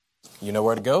You know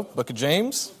where to go. Book of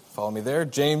James. Follow me there.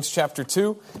 James chapter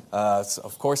 2. It's,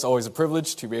 of course, always a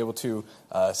privilege to be able to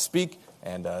speak,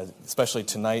 and especially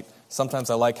tonight. Sometimes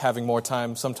I like having more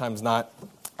time, sometimes not.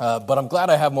 But I'm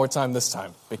glad I have more time this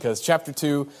time, because chapter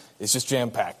 2 is just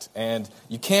jam-packed, and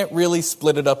you can't really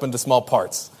split it up into small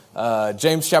parts.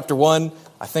 James chapter 1,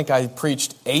 I think I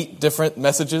preached 8 different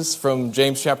messages from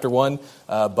James chapter 1,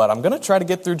 but I'm going to try to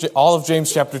get through all of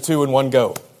James chapter 2 in one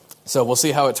go. So we'll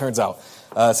see how it turns out.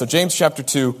 So James chapter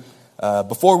 2,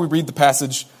 before we read the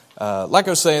passage, like I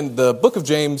was saying, the book of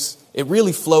James, it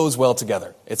really flows well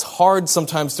together. It's hard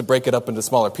sometimes to break it up into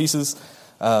smaller pieces.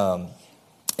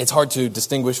 It's hard to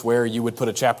distinguish where you would put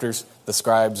a chapters. The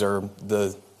scribes or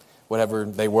the whatever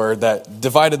they were that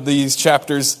divided these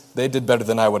chapters, they did better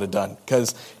than I would have done,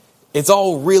 because it's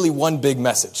all really one big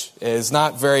message. It's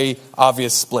not very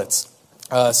obvious splits.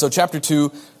 So chapter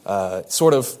 2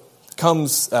 sort of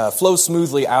flows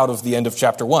smoothly out of the end of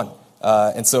chapter 1.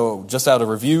 And so just out of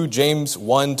review, James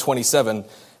 1:27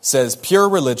 says, "Pure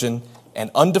religion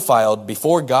and undefiled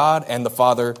before God and the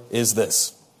Father is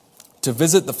this, to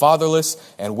visit the fatherless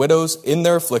and widows in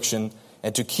their affliction,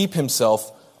 and to keep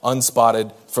himself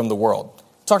unspotted from the world."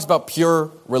 It talks about pure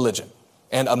religion.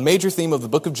 And a major theme of the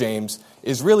book of James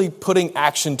is really putting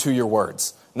action to your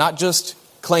words. Not just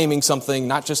claiming something,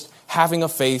 not just having a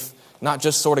faith, not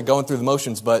just sort of going through the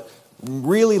motions, but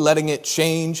really letting it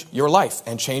change your life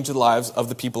and change the lives of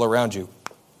the people around you.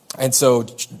 And so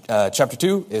chapter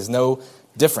 2 is no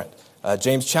different.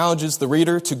 James challenges the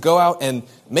reader to go out and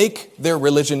make their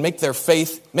religion, make their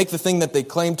faith, make the thing that they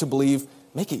claim to believe,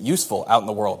 make it useful out in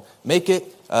the world. Make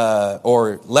it,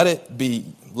 or let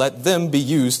them be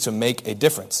used to make a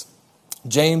difference.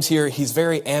 James here, he's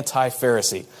very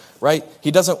anti-Pharisee, right?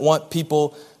 He doesn't want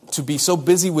people to be so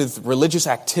busy with religious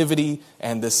activity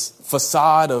and this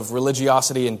facade of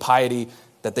religiosity and piety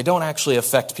that they don't actually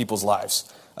affect people's lives.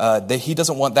 He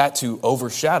doesn't want that to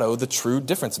overshadow the true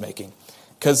difference-making.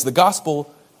 Because the gospel,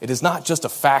 it is not just a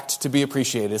fact to be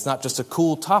appreciated. It's not just a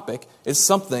cool topic. It's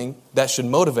something that should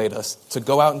motivate us to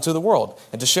go out into the world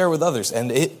and to share with others,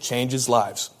 and it changes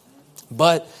lives.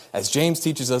 But as James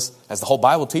teaches us, as the whole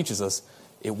Bible teaches us,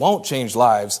 it won't change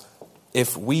lives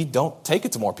if we don't take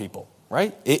it to more people,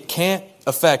 right? It can't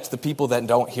affect the people that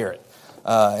don't hear it.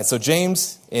 And so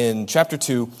James, in chapter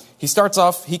 2, he starts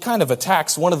off, he kind of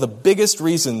attacks one of the biggest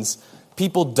reasons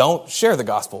people don't share the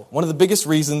gospel. One of the biggest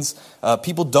reasons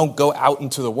people don't go out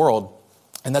into the world,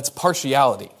 and that's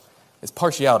partiality. It's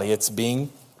partiality. It's being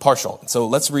partial. So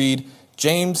let's read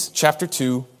James chapter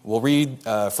 2. We'll read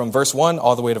from verse 1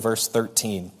 all the way to verse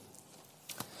 13.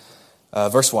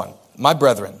 Verse 1, "My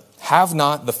brethren, have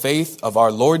not the faith of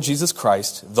our Lord Jesus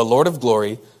Christ, the Lord of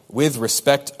glory, with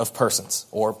respect of persons,"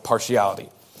 or partiality.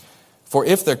 "For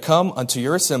if there come unto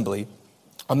your assembly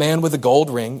a man with a gold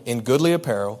ring in goodly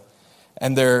apparel,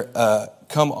 and there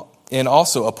come in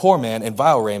also a poor man in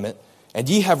vile raiment, and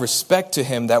ye have respect to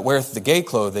him that weareth the gay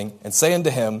clothing, and say unto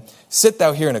him, Sit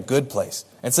thou here in a good place,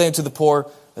 and say unto the poor,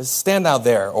 Stand thou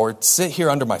there, or sit here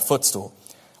under my footstool.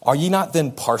 Are ye not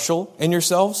then partial in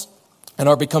yourselves, and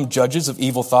are become judges of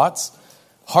evil thoughts?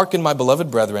 Hearken, my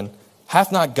beloved brethren,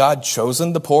 hath not God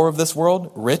chosen the poor of this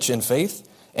world, rich in faith,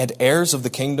 and heirs of the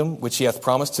kingdom which he hath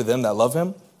promised to them that love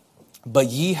him? But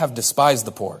ye have despised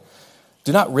the poor.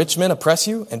 Do not rich men oppress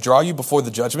you and draw you before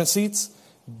the judgment seats?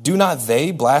 Do not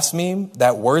they blaspheme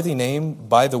that worthy name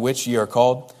by the which ye are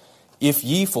called? If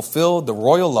ye fulfill the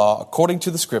royal law according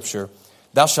to the scripture,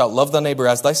 Thou shalt love thy neighbor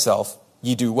as thyself,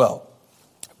 ye do well.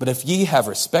 But if ye have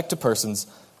respect to persons,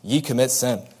 ye commit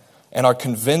sin, and are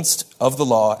convinced of the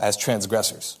law as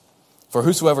transgressors. For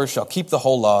whosoever shall keep the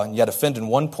whole law and yet offend in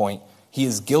one point, he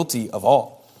is guilty of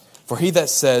all. For he that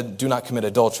said, Do not commit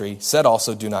adultery, said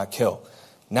also, Do not kill.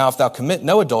 Now if thou commit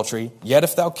no adultery, yet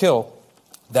if thou kill,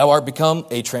 thou art become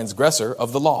a transgressor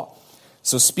of the law.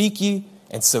 So speak ye,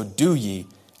 and so do ye,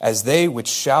 as they which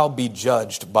shall be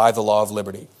judged by the law of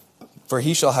liberty. For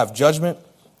he shall have judgment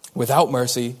without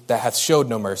mercy that hath showed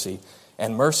no mercy,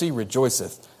 and mercy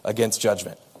rejoiceth against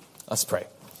judgment." Let's pray.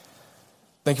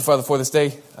 Thank you, Father, for this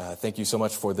day. Thank you so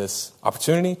much for this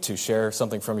opportunity to share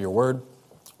something from your word.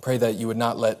 Pray that you would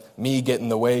not let me get in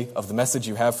the way of the message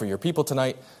you have for your people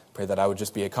tonight. Pray that I would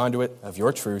just be a conduit of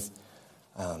your truth.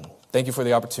 Thank you for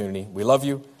the opportunity. We love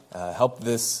you. Help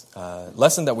this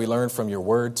lesson that we learned from your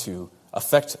word to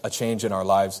affect a change in our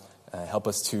lives. Help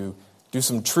us to do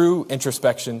some true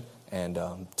introspection and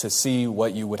to see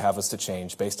what you would have us to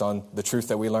change based on the truth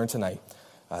that we learned tonight.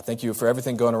 Thank you for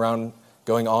everything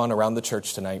going on around the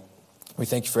church tonight. We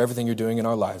thank you for everything you're doing in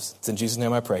our lives. It's in Jesus'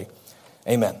 name I pray.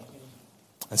 Amen.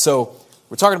 And so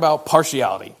we're talking about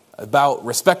partiality. about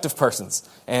respect of persons.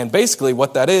 And basically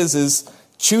what that is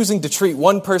choosing to treat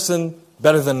one person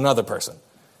better than another person,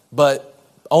 but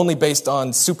only based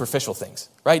on superficial things,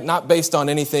 right? Not based on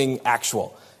anything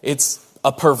actual. It's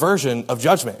a perversion of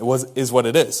judgment, is what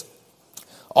it is.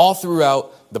 All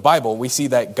throughout the Bible, we see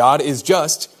that God is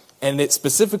just, and it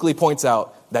specifically points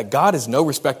out that God is no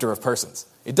respecter of persons.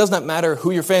 It does not matter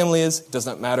who your family is, it does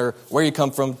not matter where you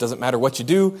come from, doesn't matter what you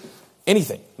do,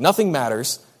 anything. Nothing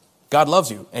matters. God loves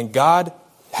you, and God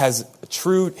has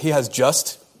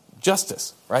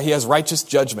justice, right? He has righteous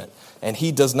judgment, and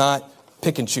he does not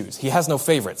pick and choose. He has no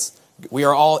favorites. We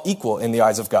are all equal in the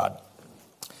eyes of God.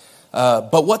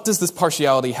 But what does this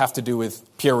partiality have to do with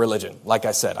pure religion? Like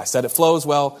I said it flows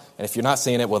well, and if you're not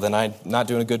seeing it, well, then I'm not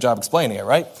doing a good job explaining it,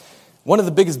 right? One of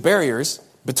the biggest barriers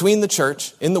between the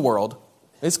church in the world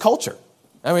is culture.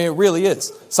 I mean, it really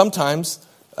is. Sometimes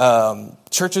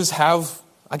churches have,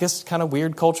 I guess, kind of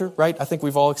weird culture, right? I think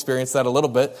we've all experienced that a little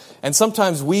bit. And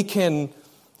sometimes we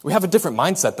have a different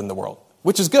mindset than the world,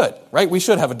 which is good, right? We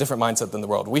should have a different mindset than the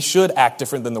world. We should act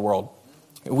different than the world.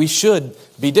 We should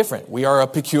be different. We are a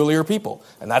peculiar people,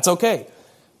 and that's okay.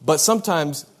 But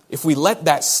sometimes, if we let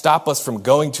that stop us from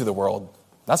going to the world,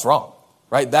 that's wrong,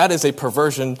 right? That is a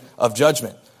perversion of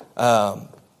judgment.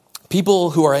 People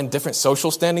who are in different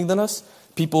social standing than us,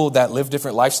 people that live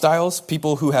different lifestyles,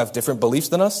 people who have different beliefs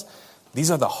than us,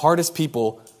 these are the hardest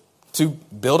people to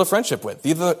build a friendship with.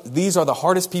 These are the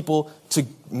hardest people to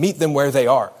meet them where they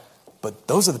are. But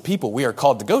those are the people we are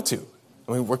called to go to.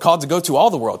 I mean, we're called to go to all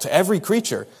the world, to every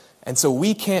creature. And so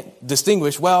we can't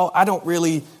distinguish, well, I don't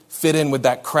really fit in with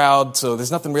that crowd, so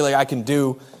there's nothing really I can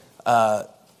do.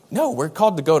 No, we're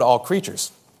called to go to all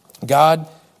creatures. God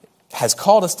has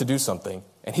called us to do something,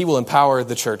 and he will empower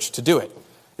the church to do it.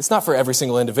 It's not for every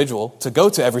single individual to go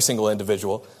to every single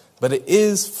individual, but it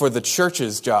is for the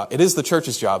church's job. It is the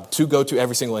church's job to go to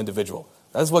every single individual.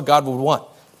 That is what God would want.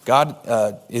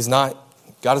 God is not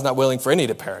willing for any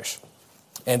to perish.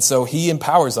 And so he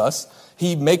empowers us.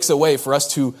 He makes a way for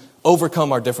us to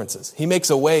overcome our differences. He makes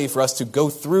a way for us to go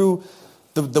through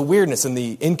the weirdness and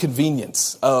the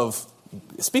inconvenience of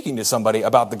speaking to somebody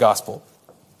about the gospel.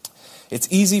 It's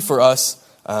easy for us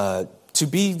to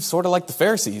be sort of like the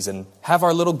Pharisees and have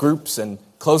our little groups and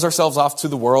close ourselves off to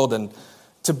the world and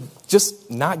to just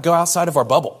not go outside of our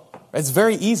bubble. It's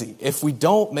very easy. If we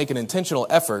don't make an intentional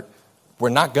effort, we're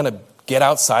not going to get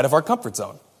outside of our comfort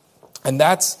zone. And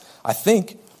that's, I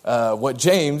think, what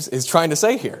James is trying to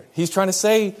say here. He's trying to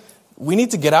say we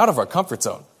need to get out of our comfort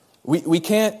zone. We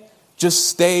can't just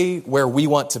stay where we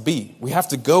want to be. We have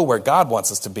to go where God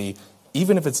wants us to be,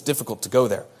 even if it's difficult to go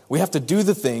there. We have to do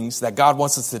the things that God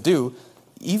wants us to do,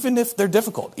 even if they're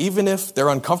difficult, even if they're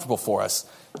uncomfortable for us.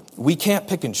 We can't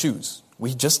pick and choose.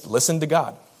 We just listen to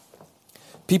God.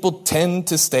 People tend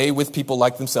to stay with people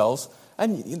like themselves.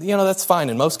 And, that's fine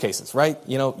in most cases, right?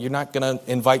 You're not going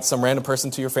to invite some random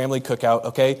person to your family cookout,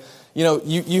 okay?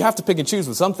 You have to pick and choose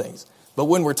with some things. But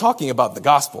when we're talking about the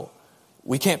gospel,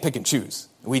 we can't pick and choose.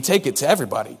 We take it to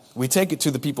everybody. We take it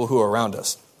to the people who are around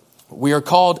us. We are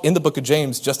called, in the book of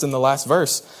James, just in the last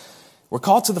verse, we're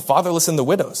called to the fatherless and the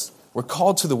widows. We're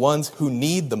called to the ones who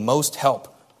need the most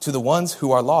help, to the ones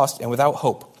who are lost and without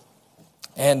hope.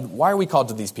 And why are we called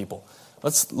to these people?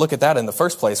 Let's look at that in the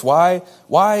first place. Why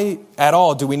at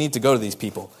all do we need to go to these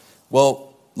people?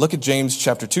 Well, look at James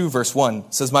chapter 2, verse 1.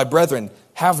 It says, "My brethren,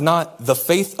 have not the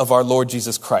faith of our Lord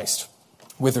Jesus Christ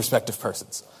with respect of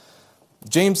persons."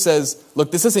 James says,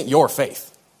 look, this isn't your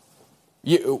faith.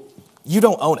 You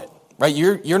don't own it, right?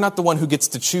 You're not the one who gets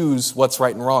to choose what's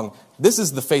right and wrong. This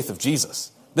is the faith of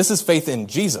Jesus. This is faith in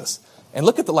Jesus. And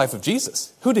look at the life of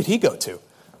Jesus. Who did he go to?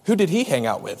 Who did he hang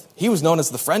out with? He was known as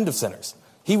the friend of sinners.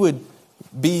 He would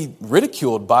be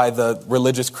ridiculed by the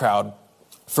religious crowd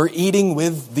for eating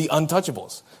with the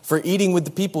untouchables, for eating with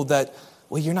the people that,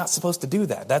 well, you're not supposed to do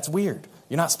that. That's weird.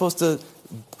 You're not supposed to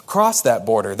cross that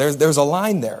border. There's a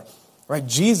line there, right?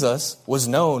 Jesus was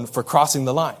known for crossing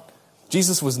the line.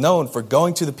 Jesus was known for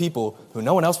going to the people who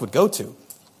no one else would go to.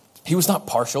 He was not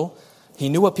partial. He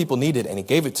knew what people needed, and he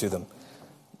gave it to them.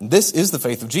 This is the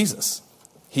faith of Jesus.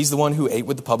 He's the one who ate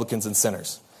with the publicans and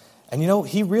sinners. And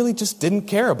he really just didn't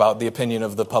care about the opinion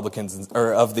of the publicans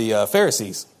or of the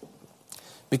Pharisees,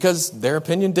 because their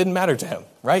opinion didn't matter to him,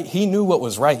 right? He knew what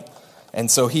was right, and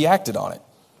so he acted on it.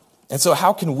 And so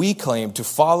how can we claim to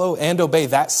follow and obey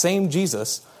that same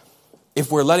Jesus if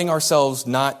we're letting ourselves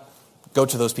not go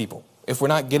to those people, if we're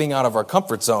not getting out of our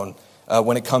comfort zone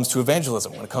when it comes to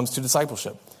evangelism, when it comes to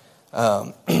discipleship?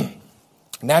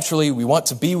 Naturally, we want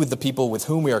to be with the people with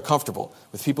whom we are comfortable,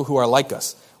 with people who are like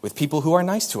us, with people who are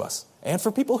nice to us, and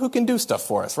for people who can do stuff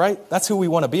for us, right? That's who we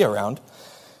want to be around.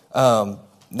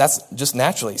 That's just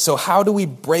naturally. So how do we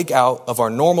break out of our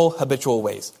normal habitual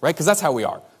ways, right? Because that's how we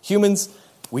are. Humans,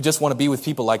 we just want to be with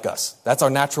people like us. That's our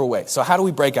natural way. So how do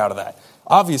we break out of that?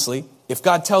 Obviously, if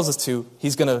God tells us to,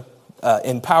 he's going to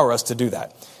empower us to do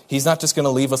that. He's not just going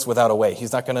to leave us without a way.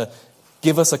 He's not going to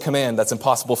give us a command that's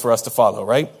impossible for us to follow,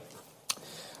 right?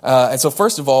 And so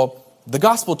first of all, the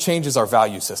gospel changes our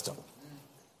value system.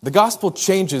 The gospel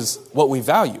changes what we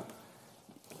value.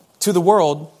 To the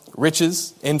world,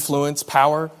 riches, influence,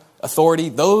 power, authority,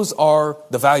 those are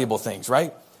the valuable things,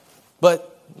 right? But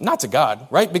not to God,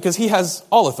 right? Because he has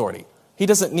all authority. He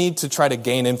doesn't need to try to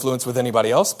gain influence with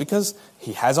anybody else because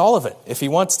he has all of it. If he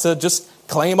wants to just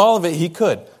claim all of it, he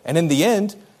could. And in the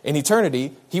end, in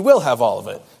eternity, he will have all of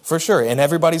it, for sure, in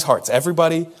everybody's hearts. Every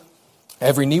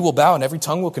knee will bow and every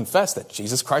tongue will confess that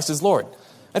Jesus Christ is Lord.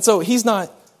 And so he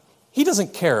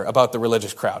doesn't care about the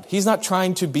religious crowd. He's not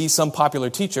trying to be some popular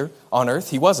teacher on earth.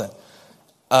 He wasn't.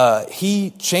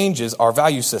 He changes our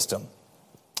value system.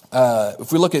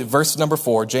 If we look at verse number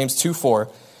 4, James 2:4, it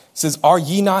says, "Are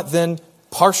ye not then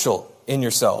partial in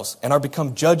yourselves and are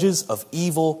become judges of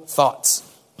evil thoughts?"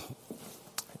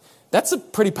 That's a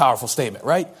pretty powerful statement,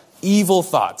 right? Evil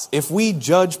thoughts. If we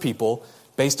judge people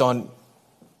based on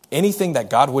anything that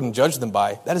God wouldn't judge them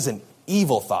by, that is an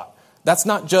evil thought. That's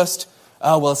not just,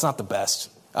 oh, well, it's not the best.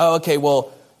 Oh, okay,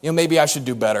 well, maybe I should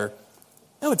do better.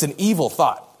 No, it's an evil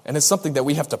thought. And it's something that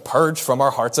we have to purge from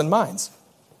our hearts and minds.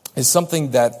 It's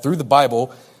something that through the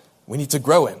Bible we need to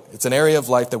grow in. It's an area of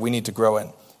life that we need to grow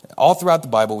in. All throughout the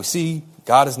Bible we see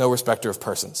God is no respecter of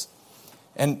persons.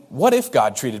 And what if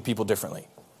God treated people differently?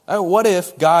 What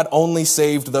if God only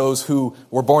saved those who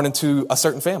were born into a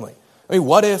certain family? I mean,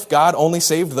 what if God only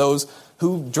saved those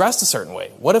who dressed a certain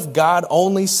way? What if God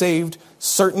only saved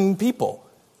certain people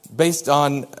based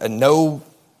on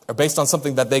based on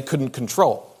something that they couldn't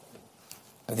control?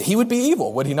 He would be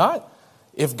evil, would he not?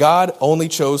 If God only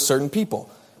chose certain people.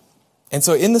 And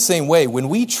so in the same way, when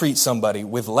we treat somebody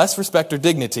with less respect or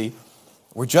dignity,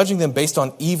 we're judging them based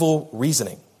on evil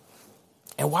reasoning.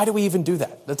 And why do we even do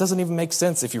that? That doesn't even make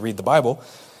sense if you read the Bible.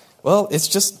 Well, it's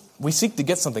just we seek to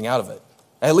get something out of it.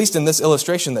 At least in this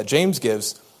illustration that James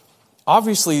gives,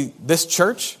 obviously this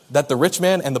church that the rich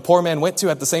man and the poor man went to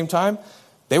at the same time,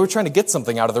 they were trying to get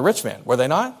something out of the rich man, were they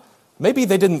not? Maybe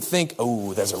they didn't think,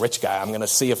 oh, there's a rich guy, I'm going to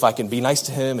see if I can be nice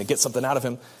to him and get something out of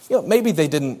him. Maybe they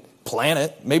didn't plan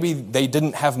it. Maybe they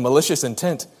didn't have malicious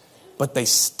intent, but they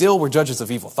still were judges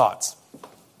of evil thoughts.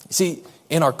 You see,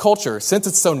 in our culture, since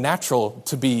it's so natural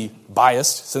to be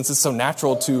biased, since it's so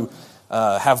natural to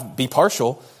be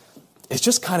partial, it's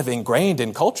just kind of ingrained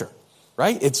in culture,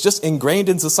 right? It's just ingrained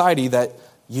in society that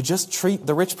you just treat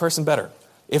the rich person better.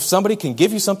 If somebody can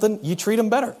give you something, you treat them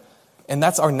better. And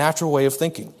that's our natural way of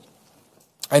thinking.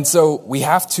 And so we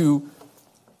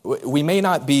may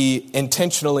not be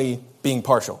intentionally being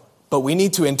partial, but we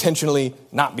need to intentionally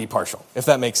not be partial, if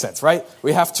that makes sense, right?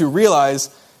 We have to realize,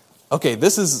 okay,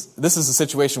 this is a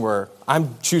situation where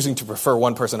I'm choosing to prefer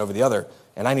one person over the other,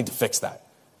 and I need to fix that.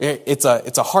 It's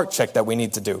a heart check that we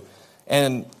need to do.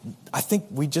 And I think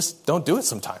we just don't do it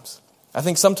sometimes. I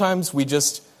think sometimes we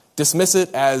just dismiss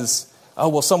it as, oh,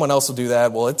 well, someone else will do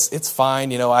that. Well, it's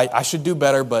fine. I should do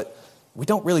better, but we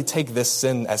don't really take this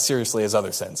sin as seriously as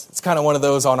other sins. It's kind of one of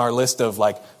those on our list of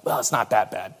like, well, it's not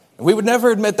that bad. And we would never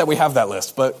admit that we have that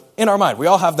list, but in our mind, we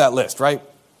all have that list, right?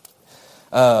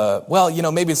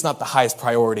 Maybe it's not the highest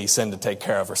priority sin to take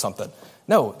care of or something.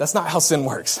 No, that's not how sin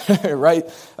works, right?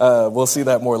 We'll see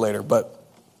that more later. But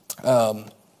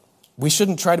we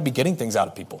shouldn't try to be getting things out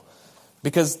of people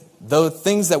because the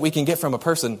things that we can get from a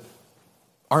person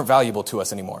aren't valuable to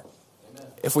us anymore. Amen.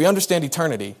 If we understand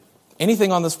eternity,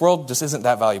 anything on this world just isn't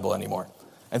that valuable anymore.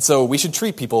 And so we should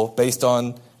treat people based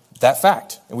on that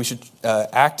fact, and we should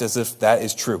act as if that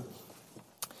is true.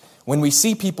 When we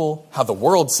see people how the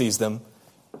world sees them,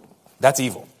 that's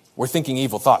evil. We're thinking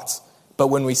evil thoughts. But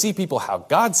when we see people how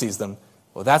God sees them,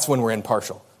 well, that's when we're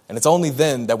impartial. And it's only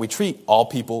then that we treat all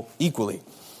people equally.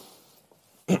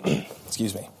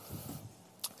 Excuse me.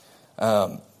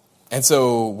 And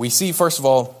so we see, first of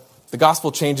all, the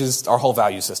gospel changes our whole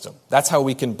value system. That's how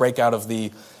we can break out of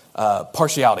the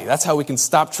partiality. That's how we can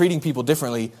stop treating people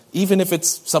differently, even if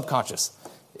it's subconscious,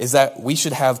 is that we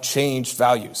should have changed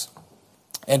values.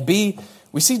 And B,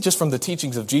 we see just from the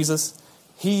teachings of Jesus,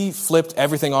 he flipped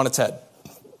everything on its head,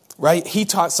 right? He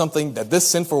taught something that this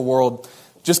sinful world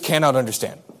just cannot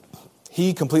understand.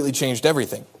 He completely changed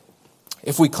everything.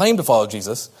 If we claim to follow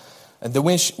Jesus, then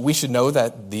we should know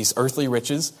that these earthly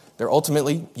riches, they're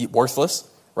ultimately worthless,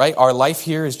 right? Our life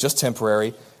here is just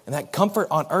temporary, and that comfort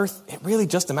on earth, it really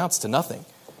just amounts to nothing.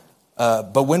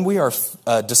 But when we are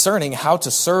discerning how to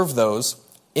serve those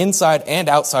inside and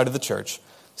outside of the church,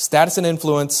 status and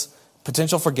influence,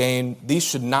 potential for gain, these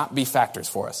should not be factors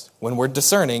for us when we're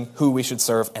discerning who we should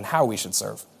serve and how we should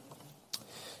serve.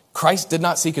 Christ did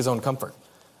not seek his own comfort.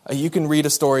 You can read a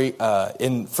story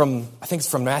from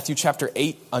Matthew chapter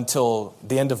 8 until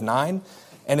the end of 9,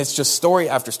 and it's just story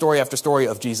after story after story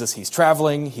of Jesus. He's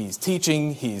traveling, he's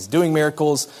teaching, he's doing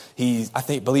miracles,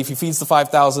 believe he feeds the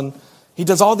 5,000. He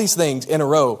does all these things in a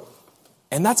row,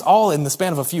 and that's all in the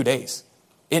span of a few days.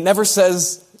 It never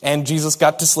says, and Jesus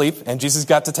got to sleep, and Jesus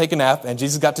got to take a nap, and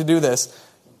Jesus got to do this.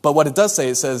 But what it does say,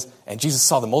 it says, and Jesus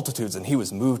saw the multitudes, and he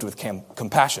was moved with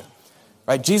compassion.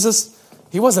 Right? Jesus,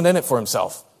 he wasn't in it for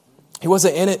himself. He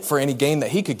wasn't in it for any gain that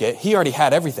he could get. He already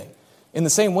had everything. In the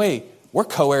same way, we're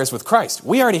co-heirs with Christ.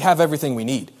 We already have everything we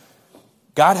need.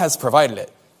 God has provided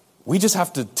it. We just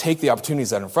have to take the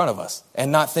opportunities that are in front of us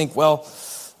and not think,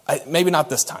 maybe not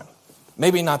this time.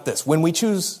 Maybe not this. When we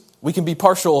choose, we can be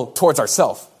partial towards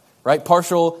ourselves. Right?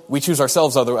 Partial, we choose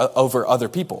ourselves over other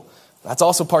people. That's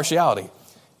also partiality.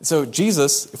 So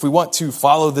Jesus, if we want to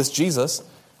follow this Jesus,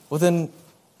 well then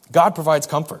God provides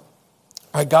comfort.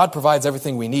 Right? God provides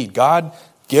everything we need. God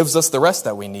gives us the rest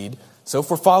that we need. So if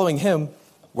we're following him,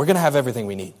 we're going to have everything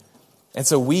we need. And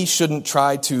so we shouldn't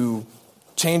try to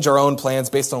change our own plans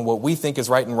based on what we think is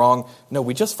right and wrong. No,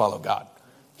 we just follow God.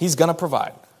 He's going to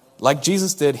provide. Like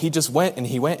Jesus did, he just went and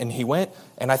he went and he went.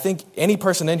 And I think any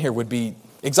person in here would be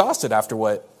exhausted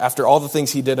after all the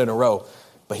things he did in a row.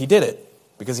 But he did it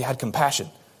because he had compassion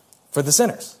for the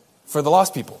sinners, for the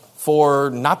lost people, for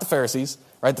not the Pharisees.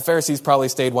 Right? The Pharisees probably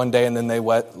stayed one day and then they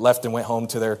left and went home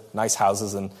to their nice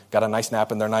houses and got a nice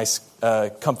nap in their nice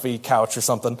comfy couch or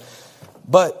something.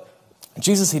 But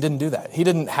Jesus, he didn't do that. He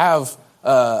didn't have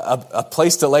a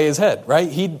place to lay his head. Right?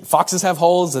 Foxes have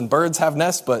holes and birds have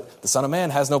nests, but the Son of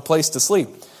Man has no place to sleep.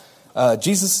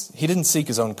 Jesus, he didn't seek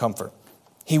his own comfort.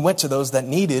 He went to those that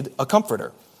needed a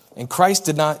comforter. And Christ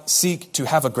did not seek to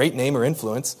have a great name or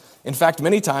influence. In fact,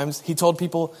 many times he told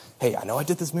people, hey, I know I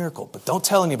did this miracle, but don't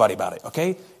tell anybody about it,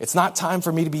 okay? It's not time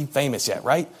for me to be famous yet,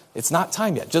 right? It's not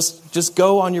time yet. Just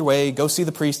go on your way, go see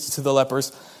the priests, to the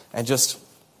lepers, and just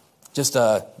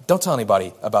don't tell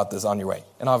anybody about this on your way.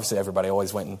 And obviously everybody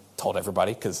always went and told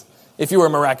everybody, because if you were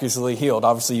miraculously healed,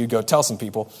 obviously you'd go tell some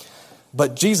people.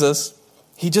 But Jesus,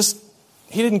 he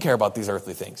didn't care about these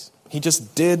earthly things. He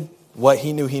just did what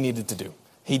he knew he needed to do.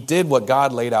 He did what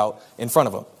God laid out in front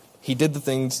of him. He did the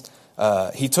things,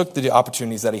 he took the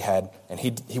opportunities that he had, and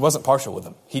he wasn't partial with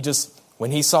them.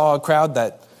 When he saw a crowd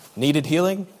that needed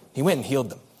healing, he went and healed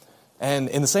them. And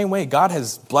in the same way, God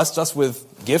has blessed us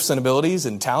with gifts and abilities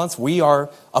and talents. We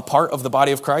are a part of the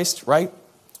body of Christ, right?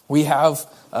 We have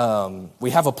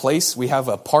a place, we have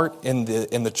a part in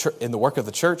the work of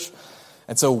the church.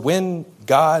 And so when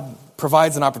God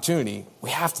provides an opportunity, we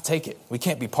have to take it. We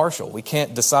can't be partial. We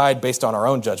can't decide based on our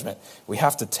own judgment. We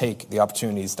have to take the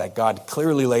opportunities that God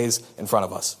clearly lays in front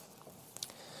of us.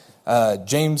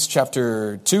 James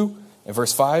chapter 2 and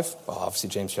verse 5. Well, obviously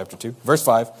James chapter 2, verse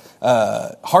 5.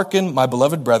 Hearken, my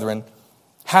beloved brethren,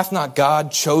 hath not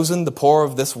God chosen the poor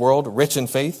of this world rich in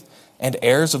faith and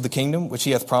heirs of the kingdom which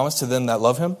he hath promised to them that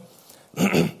love him?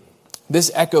 This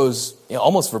echoes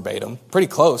almost verbatim, pretty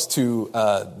close to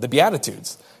the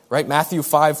Beatitudes. Right? Matthew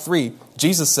 5:3,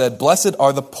 Jesus said, blessed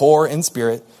are the poor in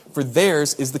spirit, for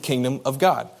theirs is the kingdom of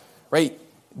God. Right?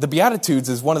 The Beatitudes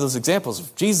is one of those examples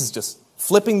of Jesus just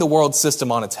flipping the world system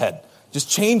on its head, just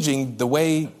changing the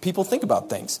way people think about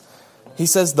things. He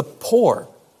says the poor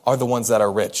are the ones that are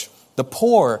rich. The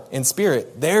poor in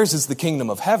spirit, theirs is the kingdom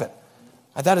of heaven.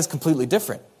 And that is completely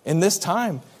different. In this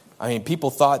time, people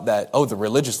thought that, the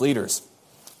religious leaders,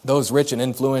 those rich and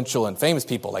influential and famous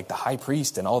people like the high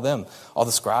priest and all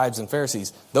the scribes and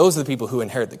Pharisees, those are the people who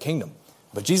inherit the kingdom.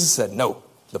 But Jesus said, no,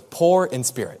 the poor in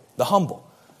spirit, the humble,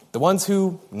 the ones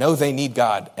who know they need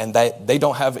God and that they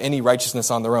don't have any righteousness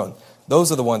on their own,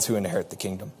 those are the ones who inherit the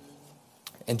kingdom.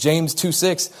 And James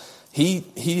 2:6, he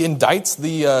indicts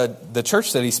the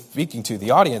church that he's speaking to, the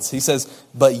audience. He says,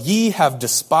 but ye have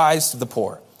despised the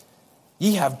poor.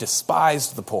 Ye have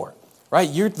despised the poor. Right?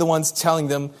 You're the ones telling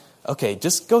them, okay,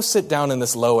 just go sit down in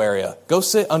this low area. Go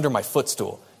sit under my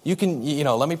footstool. You can,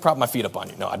 let me prop my feet up on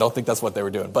you. No, I don't think that's what they were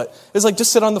doing. But it's like,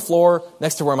 just sit on the floor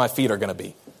next to where my feet are going to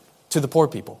be, to the poor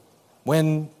people.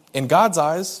 When in God's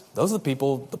eyes, those are the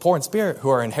people, the poor in spirit, who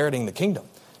are inheriting the kingdom.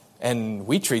 And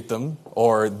we treat them,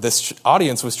 or this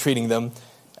audience was treating them,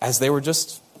 as they were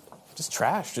just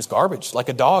trash, just garbage, like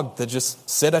a dog that just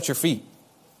sit at your feet.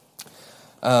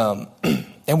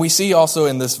 And we see also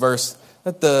in this verse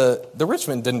that the rich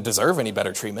man didn't deserve any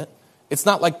better treatment. It's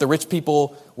not like the rich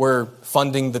people were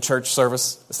funding the church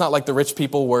service. It's not like the rich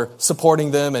people were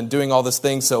supporting them and doing all these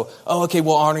things. So, oh, okay,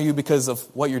 we'll honor you because of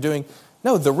what you're doing.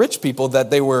 No, the rich people that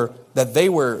they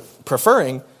were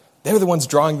preferring, they were the ones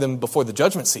drawing them before the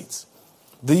judgment seats.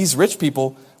 These rich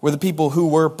people were the people who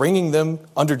were bringing them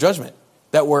under judgment,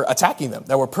 that were attacking them,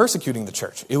 that were persecuting the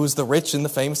church. It was the rich and the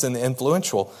famous and the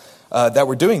influential that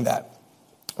were doing that.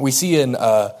 We see in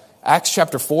Acts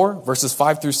chapter 4, verses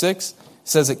 5 through 6,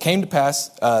 says it came to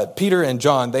pass, Peter and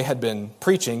John, they had been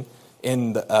preaching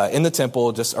in the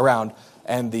temple just around,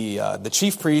 and the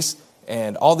chief priests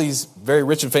and all these very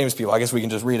rich and famous people, I guess we can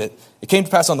just read it. It came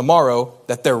to pass on the morrow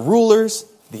that their rulers,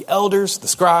 the elders, the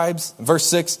scribes, verse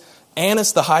 6,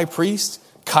 Annas the high priest,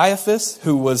 Caiaphas,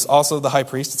 who was also the high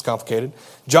priest, it's complicated,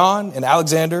 John and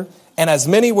Alexander, and as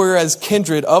many were as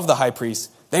kindred of the high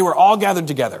priest, they were all gathered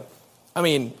together. I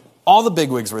mean, all the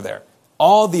bigwigs were there.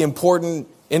 All the important,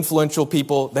 influential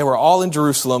people, they were all in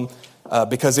Jerusalem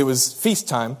because it was feast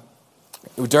time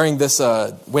during this,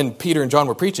 when Peter and John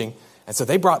were preaching. And so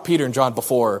they brought Peter and John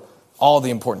before all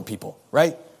the important people,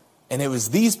 right? And it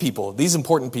was these people, these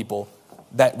important people,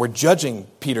 that were judging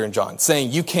Peter and John,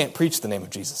 saying, you can't preach the name of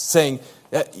Jesus, saying,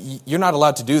 you're not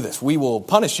allowed to do this. We will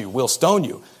punish you. We'll stone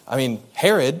you. I mean,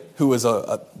 Herod, who was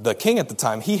the king at the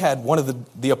time, he had one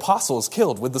of the apostles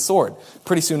killed with the sword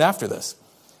pretty soon after this.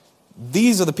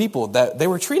 These are the people that they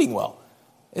were treating well.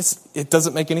 It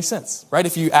doesn't make any sense, right?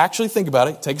 If you actually think about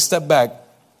it, take a step back.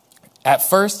 At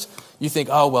first, you think,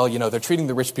 oh, well, they're treating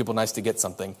the rich people nice to get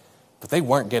something. But they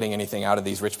weren't getting anything out of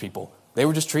these rich people. They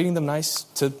were just treating them nice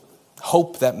to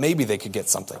hope that maybe they could get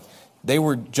something. They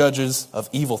were judges of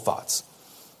evil thoughts.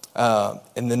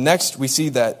 And the next, we see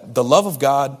that the love of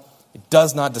God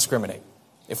does not discriminate.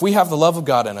 If we have the love of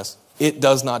God in us, it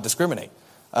does not discriminate.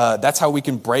 That's how we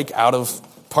can break out of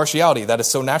partiality that is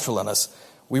so natural in us.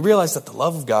 We realize that the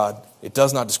love of God, it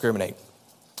does not discriminate.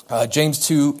 James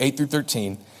 2, 8 through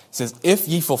 13 says, if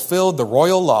ye fulfill the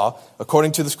royal law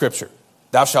according to the scripture,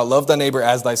 thou shalt love thy neighbor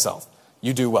as thyself.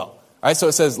 You do well. All right, so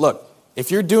it says, look,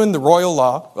 if you're doing the royal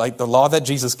law, like the law that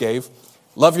Jesus gave,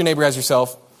 love your neighbor as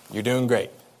yourself, you're doing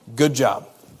great. Good job.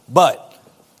 But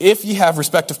if ye have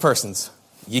respect of persons,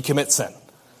 ye commit sin,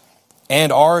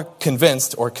 and are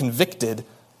convinced or convicted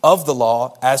of the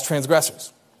law as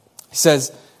transgressors. He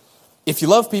says, if you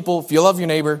love people, if you love your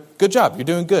neighbor, good job, you're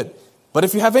doing good. But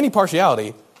if you have any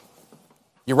partiality,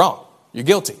 you're wrong. You're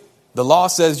guilty. The law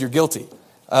says you're guilty.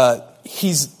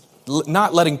 He's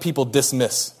not letting people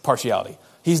dismiss partiality.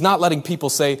 He's not letting people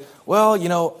say, well,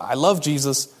 I love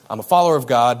Jesus, I'm a follower of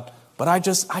God, but I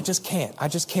just can't. I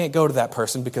just can't go to that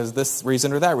person because this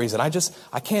reason or that reason.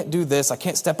 I can't do this. I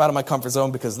can't step out of my comfort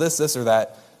zone because this or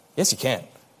that. Yes, you can.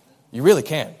 You really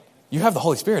can. You have the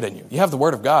Holy Spirit in you. You have the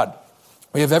Word of God.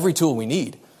 We have every tool we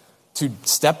need to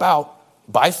step out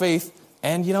by faith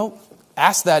and,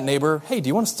 ask that neighbor, hey, do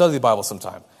you want to study the Bible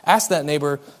sometime? Ask that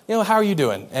neighbor, how are you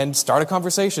doing? And start a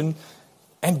conversation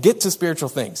and get to spiritual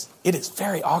things. It is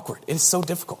very awkward. It is so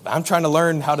difficult. I'm trying to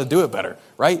learn how to do it better,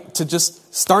 right? To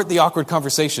just start the awkward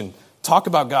conversation. Talk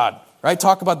about God, right?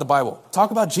 Talk about the Bible.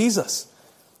 Talk about Jesus.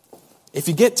 If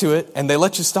you get to it and they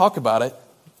let you talk about it,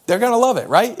 they're going to love it,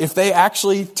 right? If they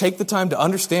actually take the time to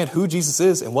understand who Jesus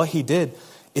is and what he did,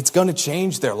 it's going to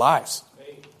change their lives.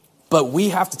 But we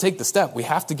have to take the step. We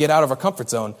have to get out of our comfort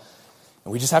zone,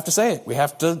 and we just have to say it. We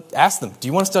have to ask them, do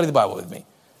you want to study the Bible with me?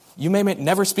 You may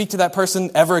never speak to that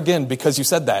person ever again because you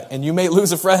said that, and you may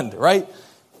lose a friend, right?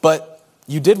 But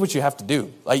you did what you have to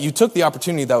do. Like, you took the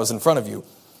opportunity that was in front of you,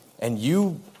 and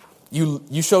you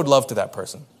showed love to that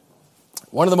person.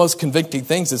 One of the most convicting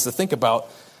things is to think about,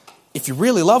 if you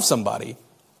really love somebody,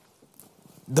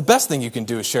 the best thing you can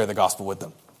do is share the gospel with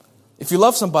them. If you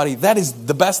love somebody, that is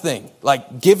the best thing.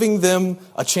 Like, giving them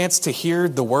a chance to hear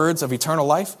the words of eternal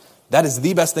life, that is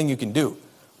the best thing you can do.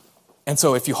 And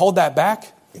so if you hold that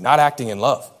back, you're not acting in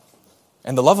love.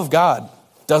 And the love of God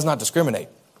does not discriminate.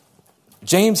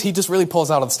 James, he just really pulls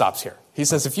out of the stops here. He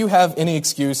says, if you have any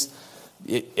excuse,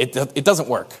 it doesn't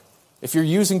work. If you're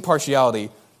using partiality,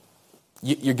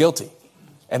 you're guilty.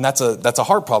 And that's a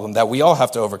heart problem that we all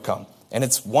have to overcome. And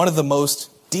it's one of the most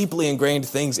deeply ingrained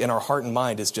things in our heart and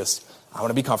mind is just, I want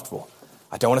to be comfortable.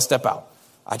 I don't want to step out.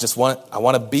 I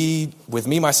want to be with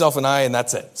me, myself, and I, and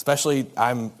that's it.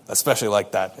 I'm especially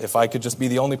like that. If I could just be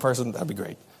the only person, that'd be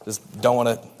great. I don't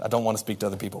want to speak to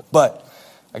other people. But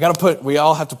we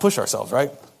all have to push ourselves,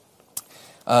 right?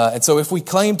 And so if we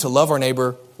claim to love our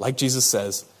neighbor, like Jesus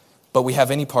says, but we have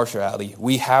any partiality,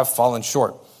 we have fallen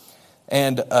short.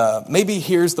 And maybe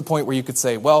here's the point where you could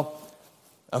say, well,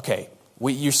 okay,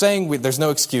 you're saying there's no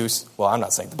excuse. Well, I'm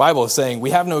not saying. The Bible is saying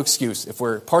we have no excuse. If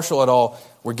we're partial at all,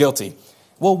 we're guilty.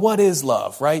 well, what is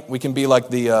love, right? We can be like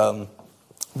the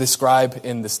scribe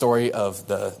in the story of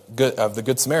the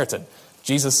Good Samaritan.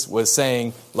 Jesus was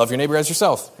saying, love your neighbor as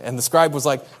yourself. And the scribe was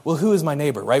like, well, who is my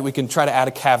neighbor, right? We can try to add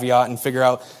a caveat and figure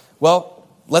out, well,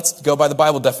 let's go by the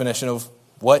Bible definition of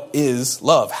what is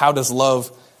love. How is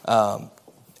love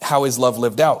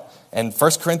lived out? And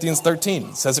 1 Corinthians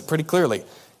 13 says it pretty clearly.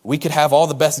 We could have all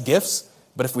the best gifts,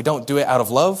 but if we don't do it out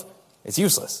of love, it's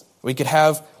useless. We could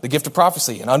have the gift of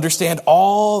prophecy and understand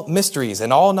all mysteries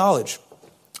and all knowledge.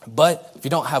 But if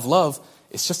you don't have love,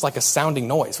 it's just like a sounding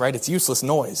noise, right? It's useless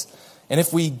noise. And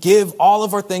if we give all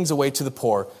of our things away to the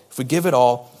poor, if we give it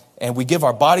all, and we give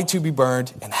our body to be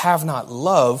burned, and have not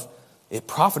love, it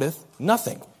profiteth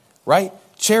nothing, right?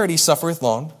 Charity suffereth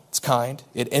long, it's kind,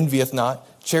 it envieth not.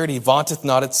 Charity vaunteth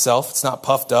not itself, it's not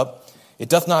puffed up. It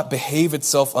doth not behave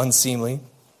itself unseemly,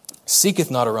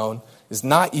 seeketh not her own, is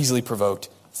not easily provoked,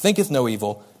 thinketh no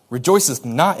evil, rejoiceth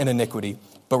not in iniquity,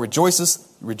 but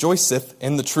rejoiceth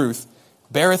in the truth,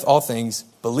 beareth all things,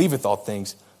 believeth all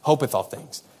things, hopeth all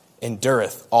things,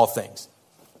 endureth all things.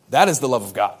 That is the love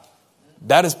of God.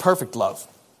 That is perfect love.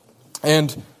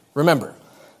 And remember,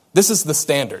 this is the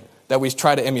standard that we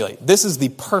try to emulate. This is the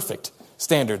perfect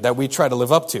standard that we try to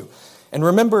live up to. And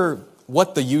remember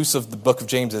what the use of the book of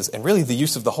James is, and really the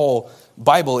use of the whole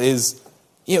Bible is,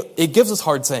 it gives us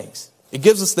hard sayings. It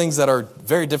gives us things that are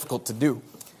very difficult to do.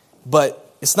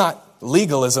 But it's not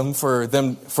legalism for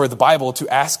the Bible to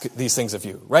ask these things of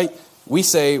you, right? We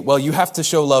say, well, you have to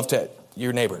show love to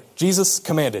your neighbor. Jesus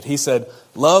commanded. He said,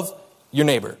 love your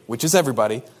neighbor, which is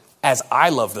everybody, as I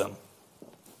love them.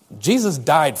 Jesus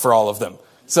died for all of them.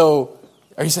 So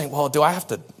are you saying, well, do I have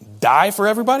to die for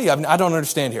everybody? I mean, I don't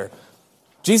understand here.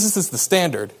 Jesus is the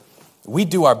standard. We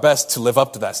do our best to live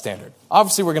up to that standard.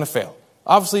 Obviously, we're going to fail.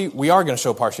 Obviously, we are going to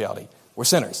show partiality. We're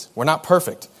sinners. We're not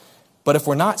perfect. But if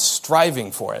we're not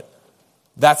striving for it,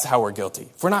 that's how we're guilty.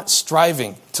 If we're not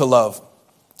striving to love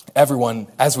everyone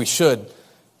as we should,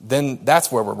 then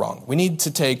that's where we're wrong. We need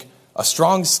to take a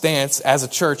strong stance as a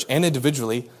church and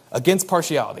individually against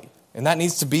partiality. And that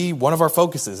needs to be one of our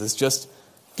focuses, is just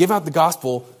give out the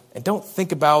gospel and don't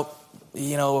think about,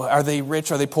 are they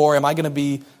rich? Are they poor? Am I going to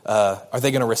be, are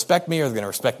they going to respect me? Are they going to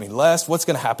respect me less? What's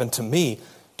going to happen to me?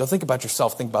 Don't think about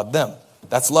yourself. Think about them.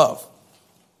 That's love.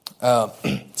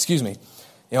 Excuse me.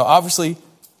 Obviously,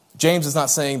 James is not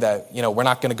saying that, we're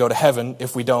not going to go to heaven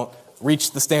if we don't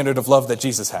reach the standard of love that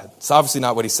Jesus had. It's obviously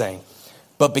not what he's saying.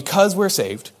 But because we're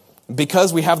saved,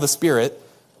 because we have the Spirit,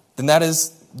 then that is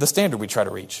the standard we try to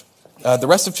reach. The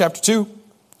rest of chapter 2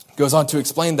 goes on to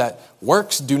explain that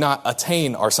works do not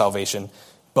attain our salvation,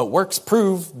 but works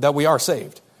prove that we are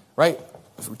saved, right?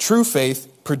 True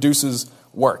faith produces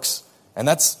works. And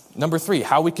that's number 3,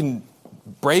 how we can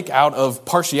break out of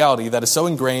partiality that is so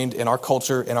ingrained in our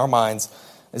culture, in our minds,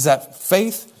 is that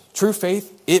faith, true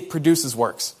faith, it produces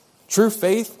works. True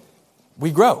faith,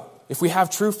 we grow. If we have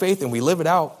true faith and we live it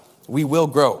out, we will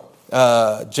grow.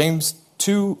 James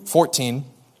 2:14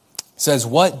 says,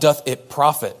 what doth it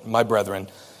profit, my brethren,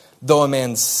 though a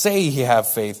man say he have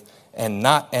faith and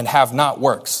have not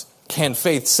works? Can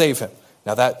faith save him?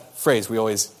 Now that phrase, we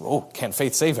always, can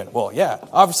faith save him? Well, yeah,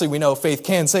 obviously we know faith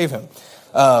can save him.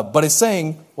 But it's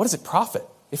saying, what does it profit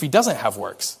if he doesn't have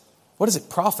works? What does it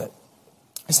profit?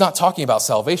 It's not talking about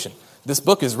salvation. This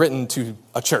book is written to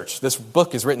a church. This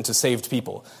book is written to saved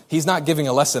people. He's not giving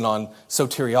a lesson on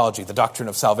soteriology, the doctrine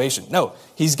of salvation. No,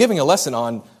 he's giving a lesson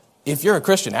on, if you're a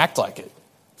Christian, act like it.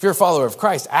 If you're a follower of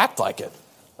Christ, act like it.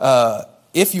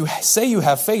 If you say you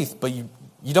have faith, but you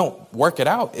don't work it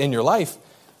out in your life,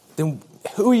 then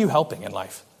who are you helping in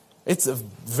life? It's a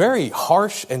very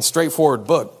harsh and straightforward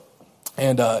book,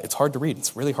 and it's hard to read.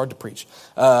 It's really hard to preach.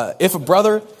 If a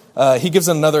brother, he gives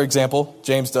another example,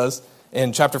 James does,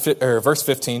 in verse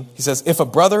 15. He says, if a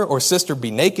brother or sister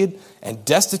be naked and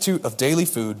destitute of daily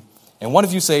food, and one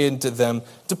of you say unto them,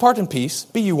 depart in peace,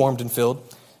 be ye warmed and filled,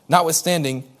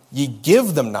 notwithstanding ye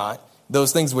give them not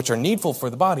those things which are needful for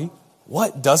the body,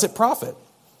 what does it profit?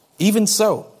 Even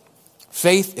so,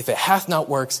 faith, if it hath not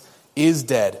works, is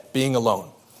dead, being alone.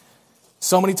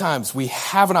 So many times we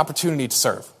have an opportunity to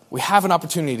serve. We have an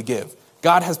opportunity to give.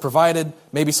 God has provided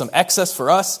maybe some excess for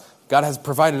us. God has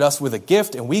provided us with a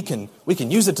gift, and we can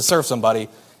use it to serve somebody.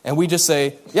 And we just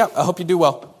say, yeah, I hope you do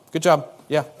well. Good job.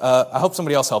 Yeah, I hope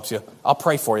somebody else helps you. I'll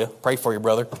pray for you. Pray for your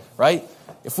brother, right?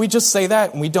 If we just say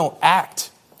that and we don't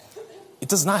act,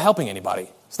 it is not helping anybody.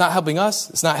 It's not helping us.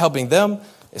 It's not helping them.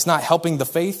 It's not helping the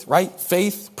faith, right?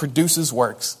 Faith produces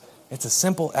works. It's as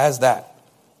simple as that.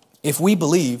 If we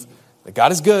believe that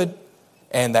God is good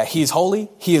and that He is holy,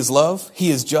 He is love,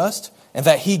 He is just, and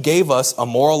that He gave us a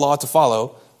moral law to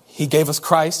follow, He gave us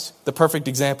Christ, the perfect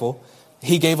example,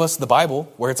 He gave us the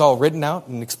Bible, where it's all written out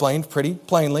and explained pretty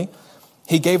plainly.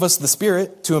 He gave us the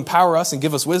Spirit to empower us and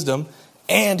give us wisdom.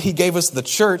 And he gave us the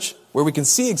church, where we can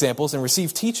see examples and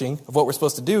receive teaching of what we're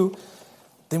supposed to do.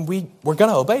 Then we're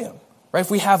going to obey him. Right? If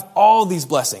we have all these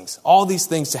blessings, all these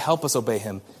things to help us obey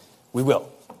him, we will.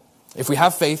 If we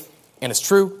have faith and it's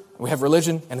true, we have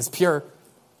religion and it's pure,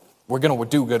 we're going to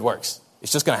do good works.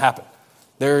 It's just going to happen.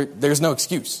 There's no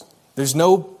excuse. There's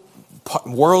no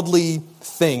worldly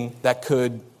thing that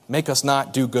could make us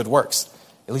not do good works.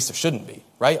 At least there shouldn't be,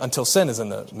 right? Until sin is in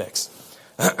the mix.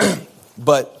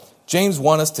 But James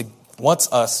wants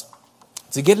us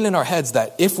to get it in our heads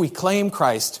that if we claim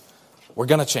Christ, we're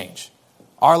going to change.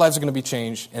 Our lives are going to be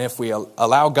changed, and if we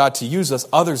allow God to use us,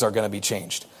 others are going to be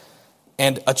changed.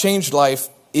 And a changed life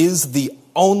is the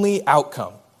only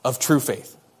outcome of true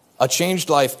faith. A changed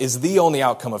life is the only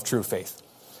outcome of true faith.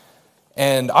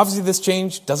 And obviously this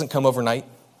change doesn't come overnight.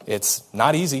 It's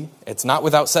not easy. It's not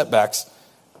without setbacks.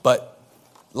 But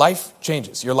life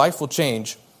changes. Your life will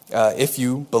change if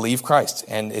you believe Christ,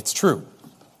 and it's true.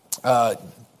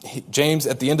 James,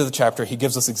 at the end of the chapter, he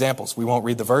gives us examples. We won't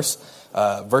read the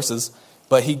verses,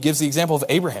 but he gives the example of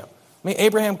Abraham. I mean,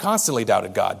 Abraham constantly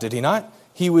doubted God, did he not?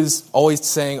 He was always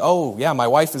saying, oh, yeah, my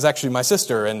wife is actually my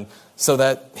sister, and so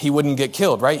that he wouldn't get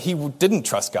killed, right? He didn't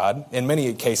trust God in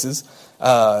many cases.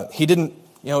 He didn't,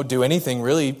 do anything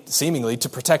really, seemingly, to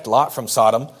protect Lot from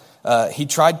Sodom. He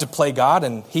tried to play God,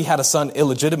 and he had a son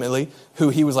illegitimately who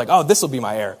he was like, oh, this will be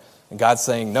my heir. And God's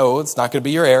saying, no, it's not going to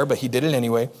be your heir, but he did it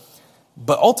anyway.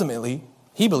 But ultimately,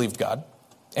 he believed God,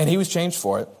 and he was changed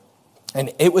for it.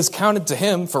 And it was counted to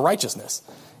him for righteousness.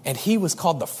 And he was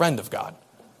called the friend of God.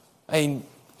 I mean,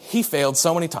 he failed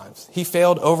so many times. He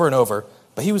failed over and over,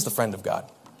 but he was the friend of God.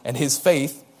 And his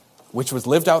faith, which was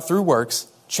lived out through works,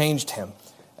 changed him.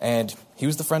 And he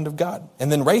was the friend of God.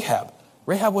 And then Rahab.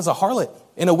 Rahab was a harlot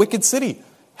in a wicked city.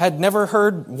 Had never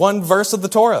heard one verse of the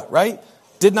Torah, right?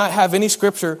 Did not have any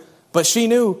scripture, but she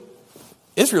knew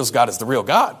Israel's God is the real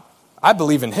God. I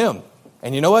believe in him.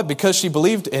 And you know what? Because she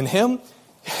believed in him,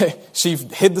 she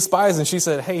hid the spies and she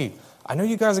said, hey, I know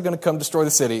you guys are going to come destroy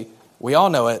the city. We all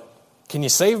know it. Can you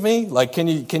save me? Like, can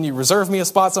you reserve me a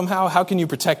spot somehow? How can you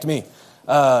protect me?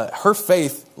 Her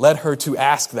faith led her to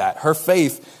ask that. Her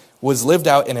faith was lived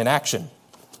out in an action.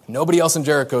 Nobody else in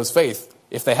Jericho's faith,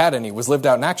 if they had any, was lived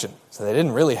out in action. So they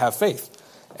didn't really have faith.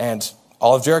 And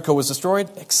all of Jericho was destroyed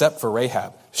except for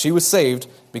Rahab. She was saved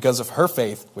because of her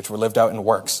faith, which were lived out in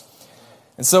works.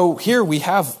 And so here we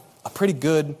have a pretty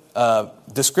good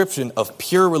description of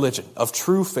pure religion, of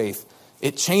true faith.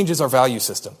 It changes our value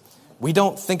system. We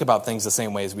don't think about things the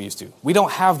same way as we used to. We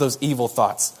don't have those evil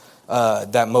thoughts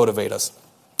that motivate us.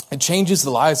 It changes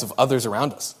the lives of others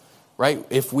around us, right?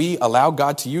 If we allow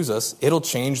God to use us, it'll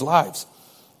change lives.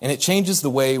 And it changes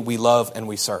the way we love and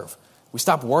we serve. We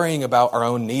stop worrying about our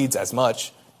own needs as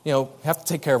much. We have to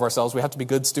take care of ourselves. We have to be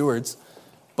good stewards.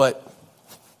 But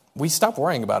we stop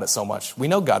worrying about it so much. We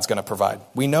know God's going to provide.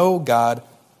 We know God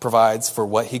provides for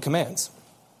what he commands.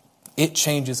 It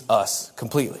changes us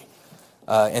completely.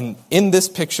 And in this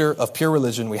picture of pure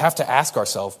religion, we have to ask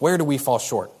ourselves, where do we fall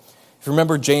short? If you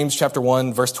remember James chapter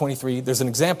 1, verse 23, there's an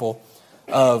example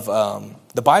of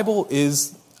the Bible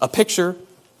is a picture,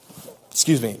 it's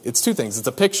two things. It's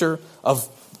a picture of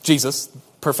Jesus,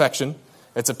 perfection.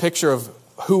 It's a picture of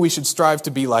who we should strive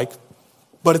to be like,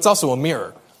 but it's also a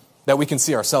mirror that we can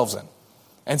see ourselves in.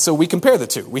 And so we compare the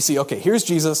two. We see, okay, here's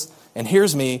Jesus and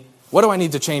here's me. What do I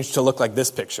need to change to look like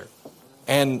this picture?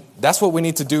 And that's what we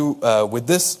need to do with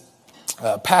this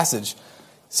passage.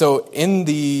 So I'm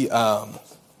trying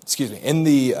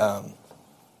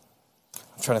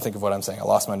to think of what I'm saying. I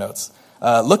lost my notes.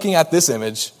 Looking at this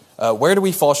image, where do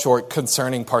we fall short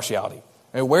concerning partiality?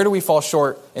 I mean, where do we fall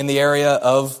short in the area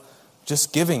of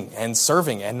just giving and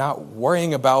serving and not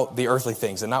worrying about the earthly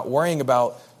things and not worrying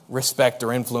about respect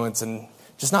or influence and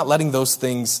just not letting those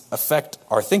things affect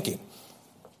our thinking?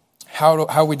 How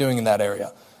are we doing in that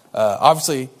area?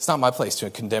 Obviously, it's not my place to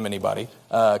condemn anybody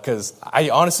because I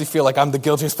honestly feel like I'm the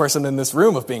guiltiest person in this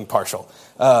room of being partial.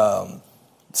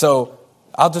 So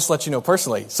I'll just let you know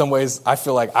personally, some ways I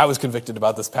feel like I was convicted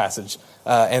about this passage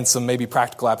and some maybe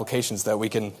practical applications that we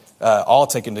can all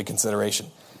take into consideration.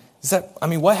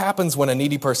 What happens when a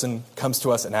needy person comes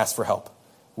to us and asks for help?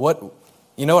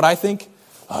 You know what I think?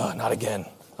 Not again.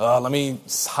 Let me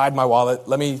hide my wallet.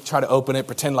 Let me try to open it,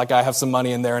 pretend like I have some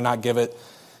money in there and not give it.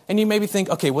 And you maybe think,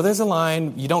 okay, well, there's a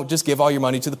line. You don't just give all your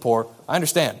money to the poor. I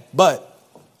understand. But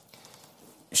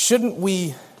shouldn't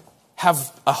we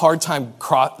have a hard time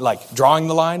drawing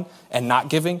the line and not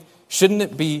giving? Shouldn't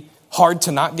it be hard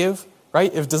to not give,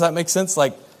 right? Does that make sense?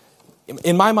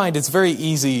 In my mind, it's very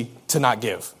easy to not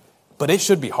give. but it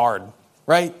should be hard,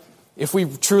 right? If we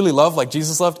truly love like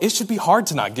Jesus loved, it should be hard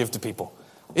to not give to people.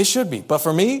 It should be. But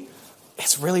for me,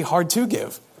 it's really hard to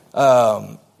give.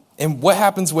 And what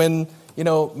happens when,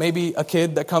 maybe a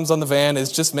kid that comes on the van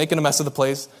is just making a mess of the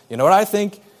place? You know what I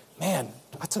think? Man,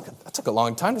 I took a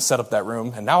long time to set up that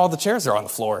room, and now all the chairs are on the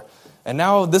floor. And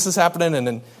now this is happening, and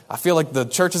then I feel like the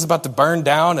church is about to burn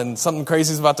down and something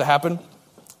crazy is about to happen.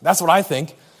 That's what I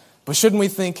think. But shouldn't we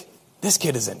think, this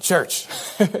kid is in church.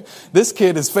 This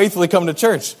kid is faithfully coming to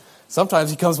church.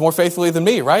 Sometimes he comes more faithfully than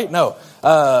me, right? No.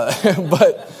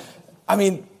 But,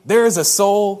 there is a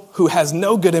soul who has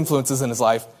no good influences in his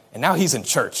life, and now he's in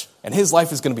church. And his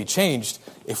life is going to be changed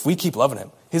if we keep loving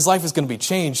him. His life is going to be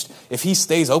changed if he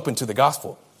stays open to the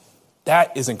gospel.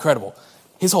 That is incredible.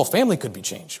 His whole family could be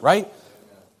changed, right?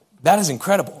 That is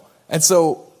incredible. And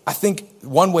so I think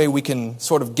one way we can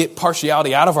sort of get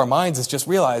partiality out of our minds is just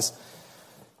realize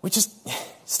we just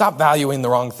stop valuing the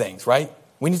wrong things, right?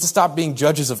 We need to stop being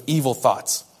judges of evil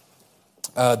thoughts.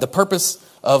 The purpose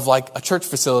of like a church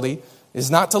facility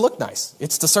is not to look nice.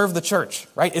 It's to serve the church,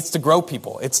 right? It's to grow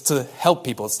people. It's to help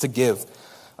people. It's to give.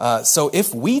 So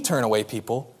if we turn away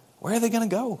people, where are they going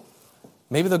to go?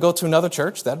 Maybe they'll go to another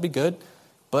church. That'd be good.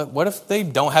 But what if they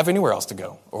don't have anywhere else to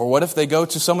go? Or what if they go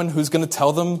to someone who's going to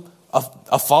tell them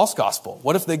a false gospel?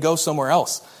 What if they go somewhere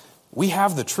else? We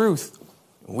have the truth.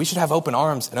 We should have open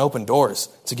arms and open doors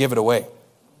to give it away.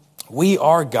 We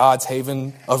are God's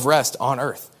haven of rest on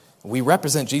earth. We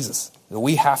represent Jesus.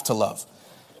 We have to love.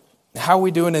 How are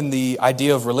we doing in the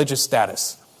idea of religious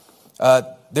status?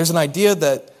 There's an idea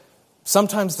that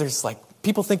sometimes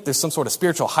people think there's some sort of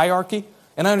spiritual hierarchy.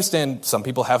 And I understand some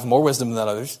people have more wisdom than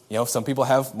others. Some people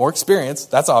have more experience.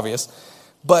 That's obvious.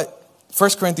 But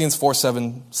 1 Corinthians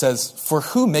 4:7 says, "For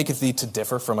who maketh thee to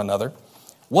differ from another?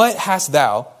 What hast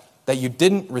thou that you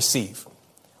didn't receive?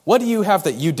 What do you have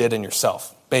that you did in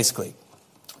yourself?" Basically.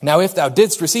 Now, if thou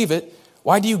didst receive it,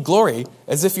 why do you glory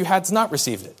as if you hadst not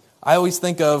received it? I always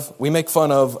think we make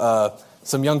fun of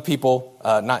some young people,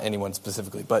 not anyone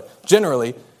specifically, but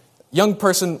generally, young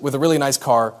person with a really nice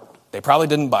car, they probably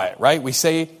didn't buy it, right? We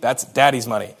say that's daddy's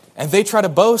money. And they try to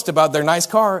boast about their nice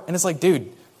car, and it's like,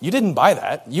 dude, you didn't buy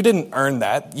that. You didn't earn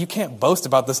that. You can't boast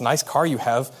about this nice car you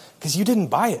have because you didn't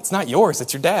buy it. It's not yours.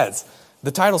 It's your dad's.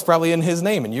 The title's probably in his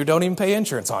name, and you don't even pay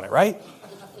insurance on it, right?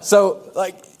 So,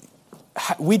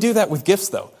 we do that with gifts,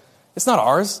 though. It's not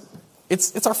ours.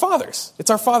 It's our Father's. It's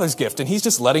our Father's gift, and He's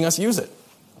just letting us use it.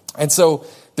 And so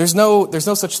there's no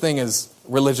such thing as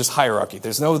religious hierarchy.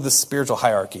 There's no this spiritual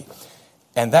hierarchy.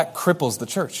 And that cripples the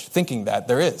church, thinking that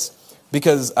there is.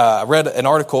 Because I read an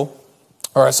article,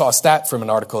 or I saw a stat from an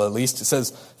article at least. It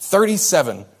says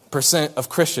 37% of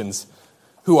Christians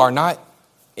who are not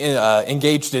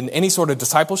engaged in any sort of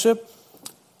discipleship,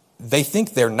 they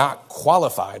think they're not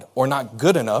qualified or not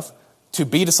good enough to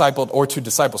be discipled or to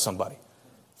disciple somebody.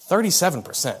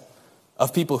 37%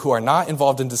 of people who are not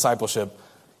involved in discipleship,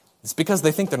 it's because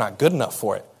they think they're not good enough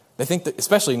for it. They think that,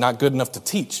 especially not good enough to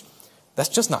teach. That's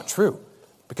just not true,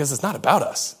 because it's not about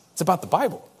us. It's about the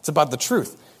Bible. It's about the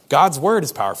truth. God's word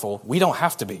is powerful. We don't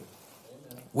have to be.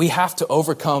 We have to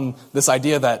overcome this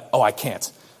idea that, I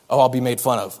can't. I'll be made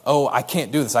fun of. I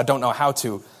can't do this. I don't know how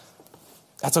to.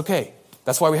 That's okay.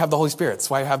 That's why we have the Holy Spirit. That's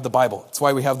why we have the Bible. That's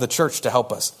why we have the church to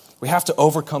help us. We have to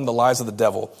overcome the lies of the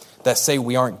devil that say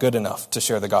we aren't good enough to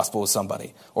share the gospel with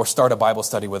somebody or start a Bible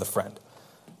study with a friend.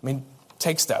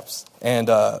 Take steps. And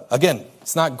again,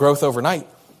 it's not growth overnight,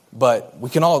 but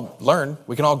we can all learn,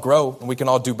 we can all grow, and we can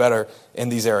all do better in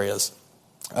these areas.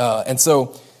 And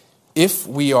so if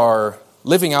we are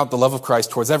living out the love of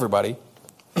Christ towards everybody,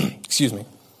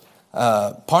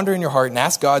 ponder in your heart and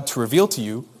ask God to reveal to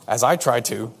you, as I try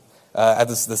to, at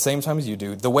the same time as you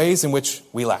do, the ways in which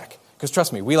we lack. Because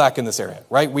trust me, we lack in this area,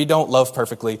 right? We don't love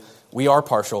perfectly. We are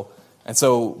partial. And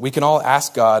so we can all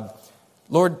ask God,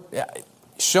 Lord,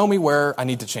 show me where I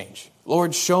need to change.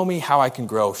 Lord, show me how I can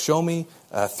grow. Show me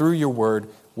through your word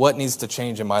what needs to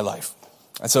change in my life.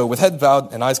 And so with head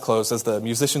bowed and eyes closed, as the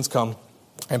musicians come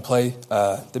and play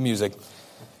the music,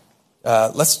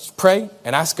 let's pray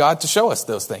and ask God to show us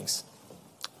those things.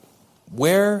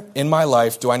 Where in my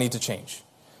life do I need to change?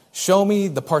 Show me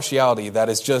the partiality that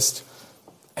is just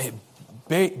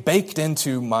baked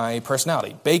into my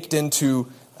personality, baked into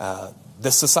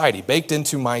this society, baked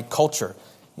into my culture,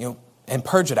 and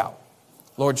purge it out.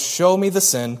 Lord, show me the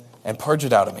sin and purge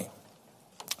it out of me.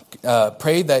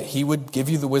 Pray that He would give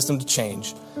you the wisdom to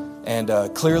change and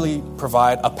clearly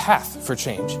provide a path for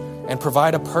change and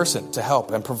provide a person to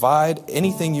help and provide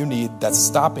anything you need that's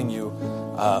stopping you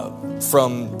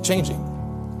from changing.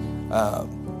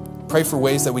 Pray for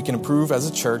ways that we can improve as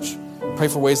a church. Pray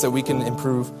for ways that we can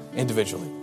improve individually.